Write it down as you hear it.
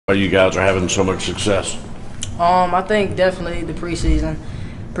why you guys are having so much success? I think definitely the preseason.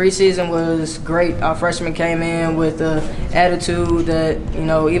 Preseason was great. Our freshmen came in with the attitude that,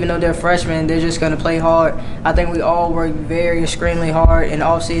 even though they're freshmen, they're just going to play hard. I think we all worked extremely hard in the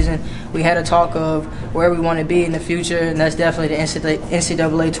offseason. We had a talk of where we want to be in the future, and that's definitely the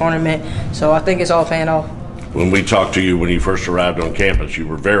NCAA tournament. So I think it's all paying off. When we talked to you when you first arrived on campus, you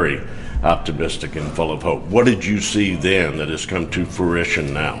were very optimistic and full of hope. What did you see then that has come to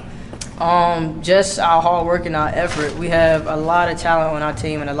fruition now? Just our hard work and our effort. We have a lot of talent on our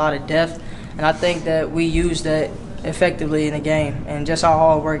team and a lot of depth, and I think that we use that effectively in the game. And just our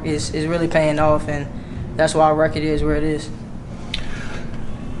hard work is really paying off, and that's why our record is where it is.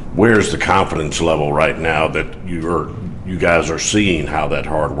 Where's the confidence level right now that you guys are seeing how that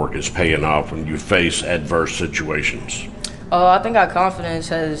hard work is paying off when you face adverse situations? I think our confidence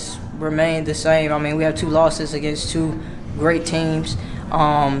has remained the same. I mean, we have 2 losses against 2 great teams.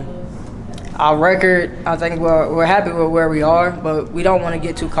 Our record, I think we're happy with where we are, but we don't want to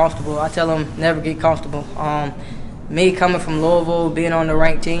get too comfortable. I tell them never get comfortable. Me coming from Louisville, being on the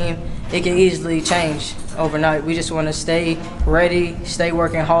ranked team, it can easily change overnight. We just want to stay ready, stay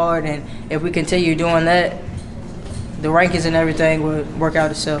working hard, and if we continue doing that, the rankings and everything will work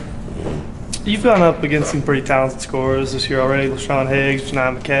out itself. You've gone up against some pretty talented scorers this year already, LaShawn Higgs,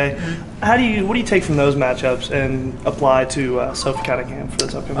 Janai McKay. What do you take from those matchups and apply to Sophie Cunningham for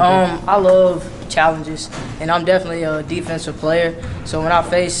this upcoming game? I love challenges, and I'm definitely a defensive player. So when I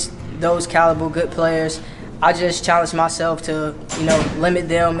face those caliber good players, I just challenge myself to, limit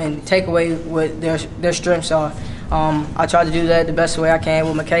them and take away what their strengths are. I tried to do that the best way I can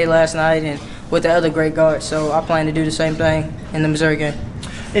with McKay last night and with the other great guards. So I plan to do the same thing in the Missouri game.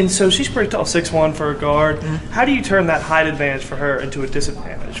 And so she's pretty tall, 6'1" for a guard. How do you turn that height advantage for her into a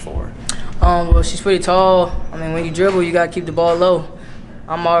disadvantage for her? Well, she's pretty tall. I mean, when you dribble, you got to keep the ball low.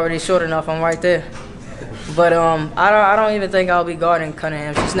 I'm already short enough. I'm right there. But I don't even think I'll be guarding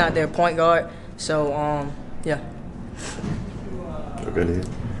Cunningham. She's not their point guard. So, yeah. Okay.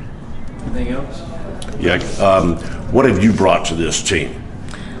 Anything else? Yeah. What have you brought to this team?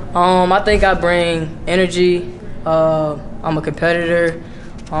 I think I bring energy. I'm a competitor.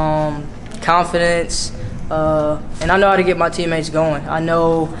 Confidence, and I know how to get my teammates going. I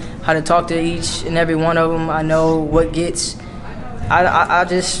know how to talk to each and every one of them. I know what gets. I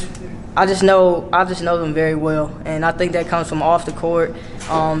just know them very well, and I think that comes from off the court,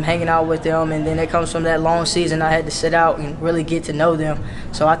 hanging out with them, and then it comes from that long season I had to sit out and really get to know them.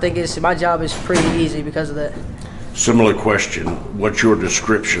 So I think my job is pretty easy because of that. Similar question. What's your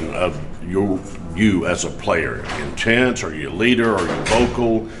description of you as a player? Intense? Are you a leader? Are you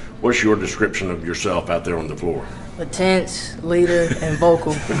vocal? What's your description of yourself out there on the floor? Intense, leader, and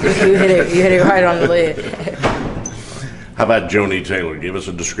vocal. You hit it right on the lid. How about Joni Taylor? Give us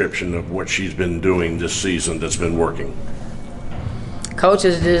a description of what she's been doing this season that's been working. Coach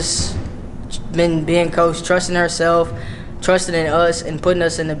has just been being coach, trusting herself, trusting in us, and putting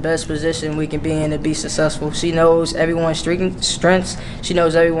us in the best position we can be in to be successful. She knows everyone's strengths. She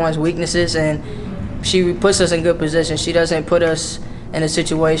knows everyone's weaknesses, and she puts us in good position. She doesn't put us in a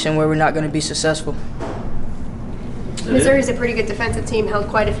situation where we're not going to be successful. Missouri's a pretty good defensive team, held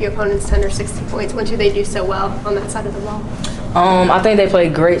quite a few opponents to under 60 points. When do they do so well on that side of the ball? I think they play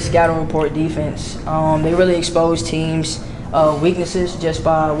great scouting report defense. They really expose teams' weaknesses just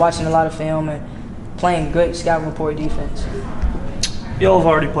by watching a lot of film and playing good scouting report defense. Y'all have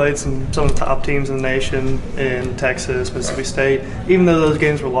already played some of the top teams in the nation in Texas, Mississippi State. Even though those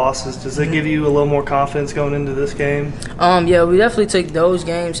games were losses, does it give you a little more confidence going into this game? Yeah, we definitely took those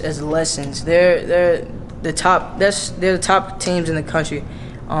games as lessons. They're the top teams in the country.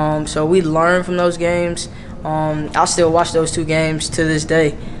 So we learn from those games. I'll still watch those 2 games to this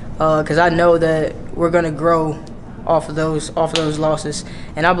day because I know that we're going to grow off of those losses,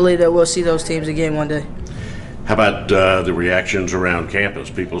 and I believe that we'll see those teams again one day. How about the reactions around campus?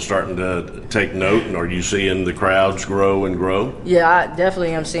 People starting to take note, and are you seeing the crowds grow and grow? Yeah, I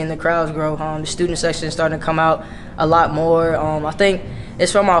definitely am seeing the crowds grow. The student section is starting to come out a lot more. I think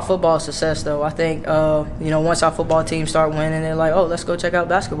it's from our football success, though. I think, once our football team start winning, they're like, oh, let's go check out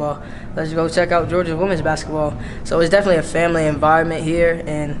basketball. Let's go check out Georgia women's basketball. So it's definitely a family environment here,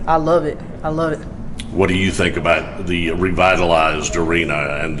 and I love it. I love it. What do you think about the revitalized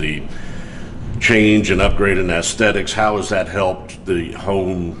arena and the change and upgrade in aesthetics? How has that helped the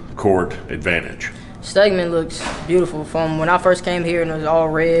home court advantage? Stegman looks beautiful. From when I first came here and it was all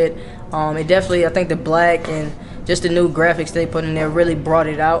red, it definitely, I think the black and just the new graphics they put in there really brought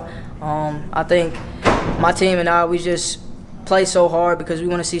it out. I think my team and I, we just play so hard because we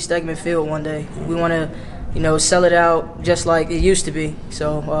want to see Stegman Field one day. We want to sell it out just like it used to be.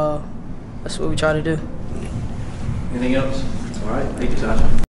 So that's what we try to do. Anything else? All right. Thank you, Taja.